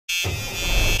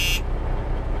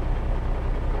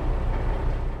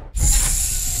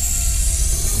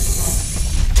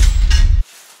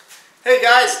Hey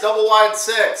guys, Double Wide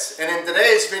 6, and in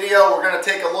today's video we're going to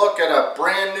take a look at a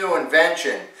brand new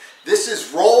invention. This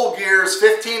is Rollgear's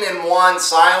 15-in-1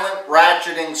 silent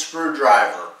ratcheting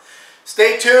screwdriver.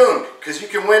 Stay tuned, because you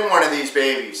can win one of these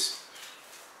babies.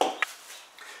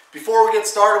 Before we get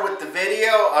started with the video,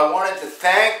 I wanted to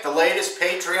thank the latest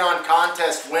Patreon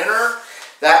contest winner.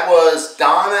 That was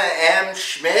Donna M.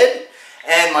 Schmid,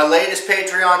 and my latest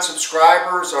Patreon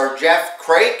subscribers are Jeff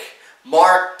Crake,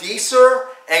 Mark Deeser,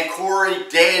 and Corey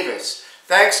Davis.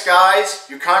 Thanks guys,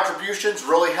 your contributions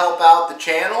really help out the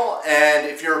channel, and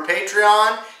if you're a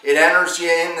Patreon, it enters you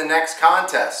in the next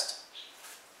contest.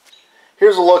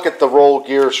 Here's a look at the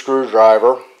Rollgear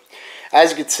screwdriver.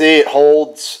 As you can see, it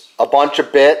holds a bunch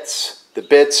of bits. The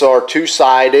bits are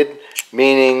two-sided,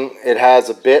 meaning it has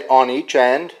a bit on each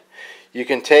end. You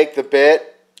can take the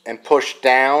bit and push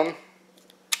down,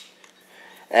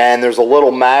 and there's a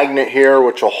little magnet here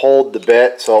which will hold the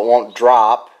bit so it won't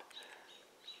drop.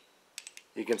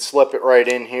 You can slip it right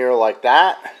in here like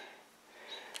that.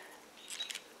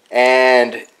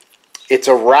 And it's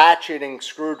a ratcheting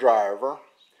screwdriver.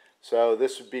 So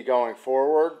this would be going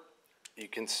forward. You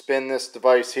can spin this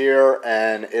device here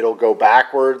and it'll go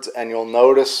backwards, and you'll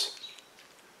notice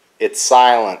it's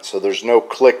silent, so there's no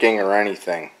clicking or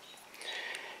anything.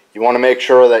 You want to make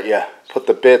sure that you put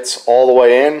the bits all the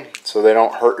way in so they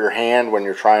don't hurt your hand when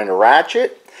you're trying to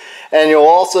ratchet. And you'll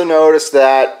also notice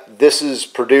that this is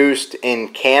produced in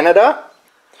Canada.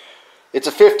 It's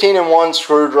a 15-in-1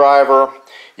 screwdriver.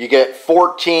 You get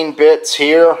 14 bits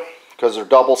here because they're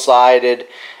double-sided,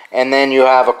 and then you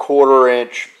have a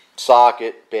 1/4-inch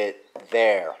socket bit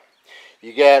there.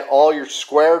 You get all your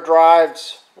square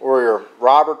drives or your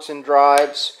Robertson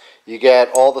drives. You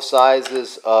get all the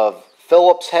sizes of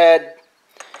Phillips head,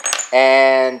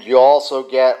 and you also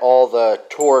get all the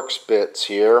Torx bits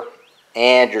here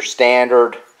and your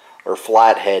standard or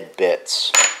flathead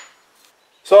bits.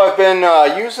 So I've been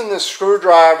using this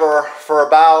screwdriver for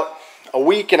about a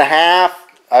week and a half.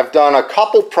 I've done a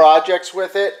couple projects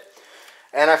with it,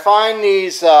 and I find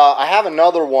these, I have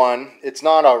another one. It's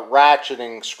not a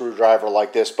ratcheting screwdriver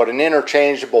like this, but an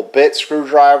interchangeable bit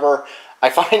screwdriver. I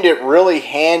find it really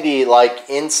handy, like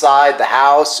inside the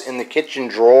house in the kitchen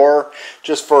drawer,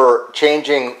 just for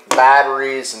changing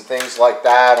batteries and things like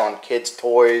that on kids'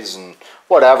 toys and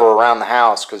whatever around the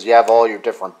house, because you have all your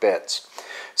different bits.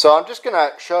 So I'm just going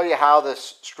to show you how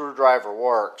this screwdriver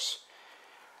works.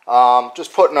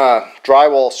 Just putting a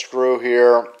drywall screw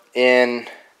here in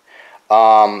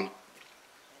a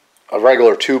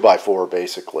regular 2x4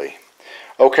 basically.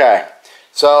 Okay,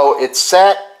 so it's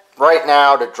set right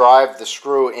now to drive the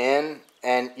screw in,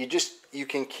 and you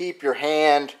can keep your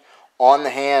hand on the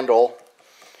handle.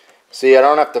 See, I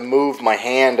don't have to move my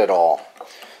hand at all,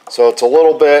 so it's a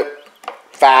little bit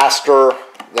faster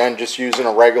than just using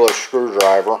a regular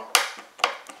screwdriver.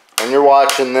 And you're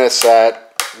watching this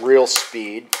at real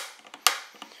speed.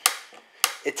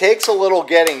 It takes a little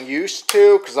getting used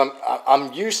to, because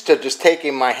I'm used to just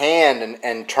taking my hand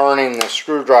and turning the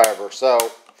screwdriver. So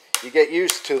you get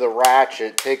used to the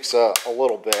ratchet. It takes a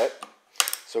little bit.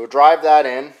 So we drive that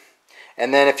in,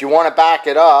 and then if you want to back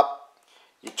it up,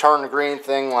 you turn the green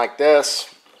thing like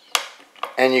this,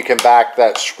 and you can back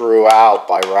that screw out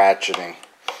by ratcheting.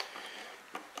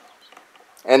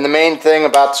 And the main thing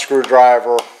about the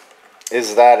screwdriver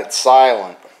is that it's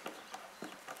silent.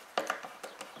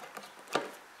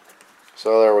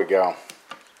 So there we go.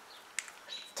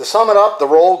 To sum it up, the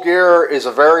Rollgear is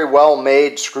a very well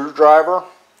made screwdriver.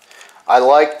 I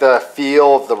like the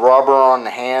feel of the rubber on the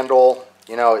handle.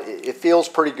 You know, it feels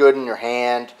pretty good in your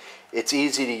hand. It's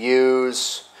easy to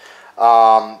use.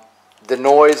 The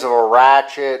noise of a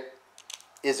ratchet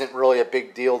isn't really a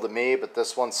big deal to me, but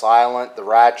this one's silent. The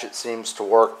ratchet seems to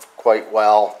work quite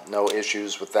well. No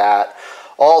issues with that.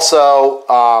 Also,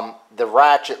 the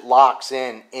ratchet locks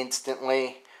in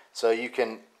instantly, so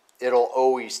it'll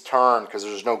always turn because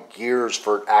there's no gears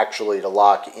for it actually to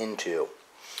lock into.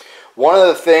 One of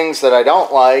the things that I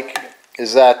don't like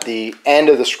is that the end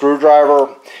of the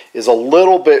screwdriver is a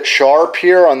little bit sharp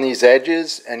here on these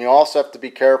edges, and you also have to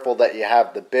be careful that you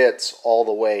have the bits all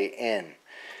the way in.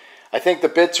 I think the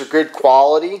bits are good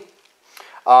quality.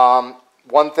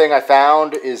 One thing I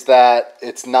found is that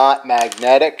it's not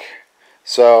magnetic,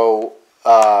 so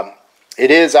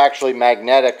it is actually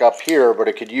magnetic up here, but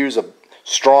it could use a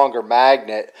stronger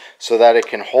magnet so that it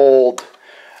can hold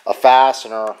a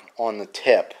fastener on the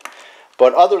tip.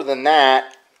 But other than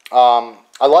that,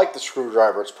 I like the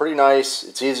screwdriver. It's pretty nice,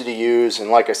 it's easy to use,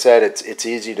 and like I said, it's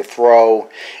easy to throw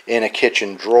in a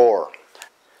kitchen drawer.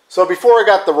 So before I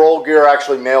got the Rollgear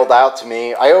actually mailed out to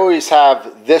me, I always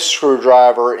have this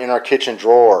screwdriver in our kitchen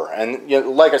drawer. And you know,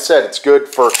 like I said, it's good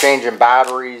for changing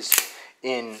batteries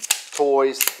in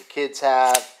toys that the kids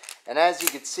have. And as you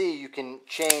can see, you can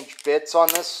change bits on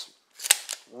this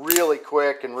really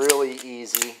quick and really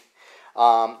easy.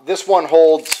 This one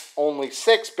holds only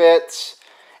 6 bits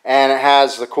and it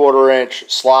has the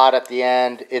 1/4-inch slot at the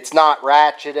end. It's not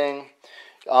ratcheting.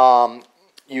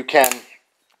 You can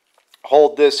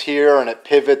hold this here and it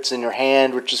pivots in your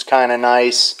hand, which is kind of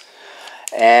nice.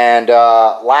 And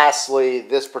lastly,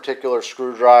 this particular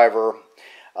screwdriver,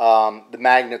 the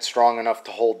magnet's strong enough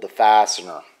to hold the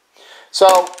fastener.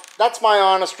 So that's my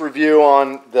honest review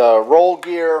on the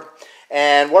Rollgear.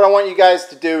 And what I want you guys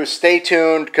to do is stay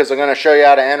tuned, because I'm going to show you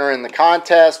how to enter in the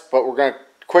contest. But we're going to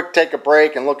quick take a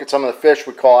break and look at some of the fish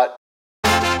we caught.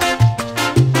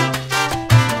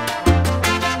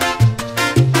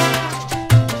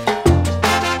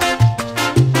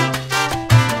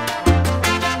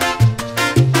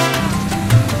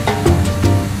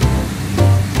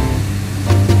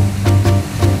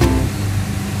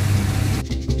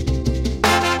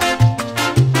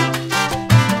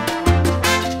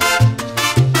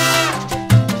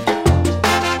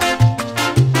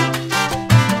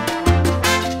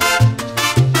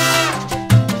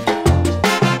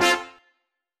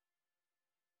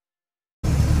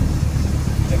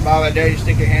 Bob, I dare you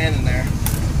stick your hand in there.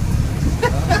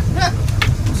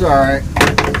 It's alright.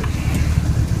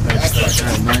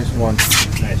 Nice one.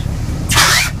 Nice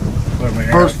one.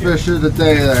 First fish of the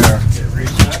day there.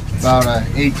 About an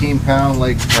 18-pound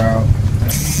lake trout.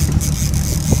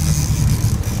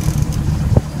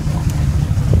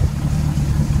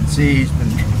 See, he's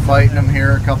been fighting them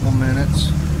here a couple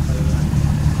minutes.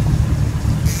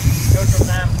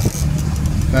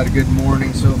 Had a good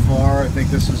morning so far. I think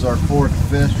this is our 4th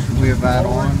fish we have had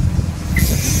on.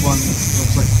 This one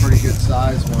looks like a pretty good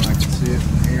size one. I can see it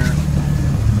from here.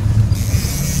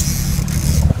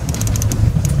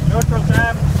 Neutral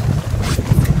tap.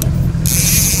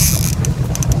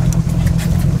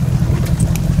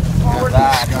 Forward.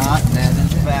 Scott, and then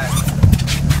it's back.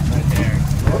 Right there.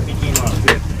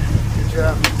 Good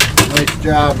job. Nice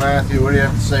job, Matthew. What do you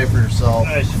have to say for yourself?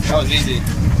 Nice. That was easy.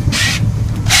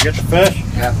 You get the fish?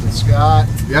 Captain Scott.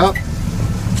 Yep.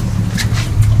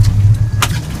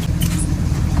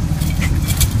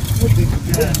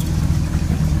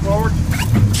 Forward.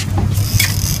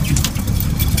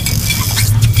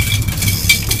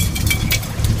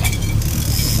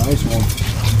 Nice one.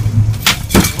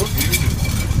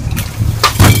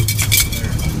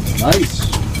 Nice.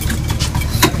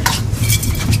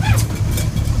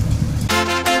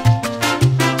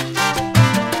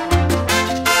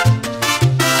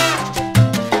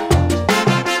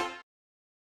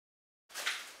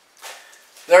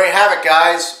 There you have it,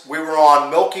 guys. We were on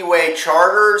Milky Way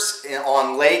charters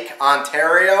on Lake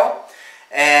Ontario,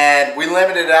 and we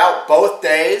limited out both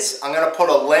days. I'm going to put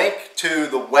a link to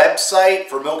the website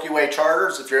for Milky Way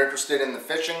charters if you're interested in the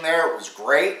fishing there. It was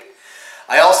great.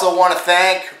 I also want to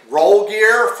thank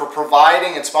Rollgear for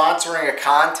providing and sponsoring a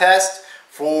contest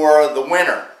for the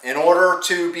winner. In order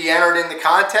to be entered in the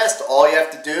contest, all you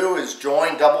have to do is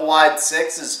join Double Wide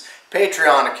Six's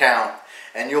Patreon account.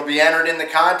 And you'll be entered in the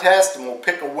contest, and we'll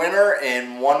pick a winner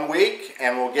in 1 week,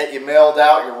 and we'll get you mailed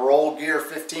out your Rollgear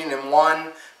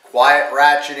 15-in-1 quiet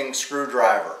ratcheting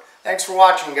screwdriver. Thanks for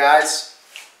watching, guys.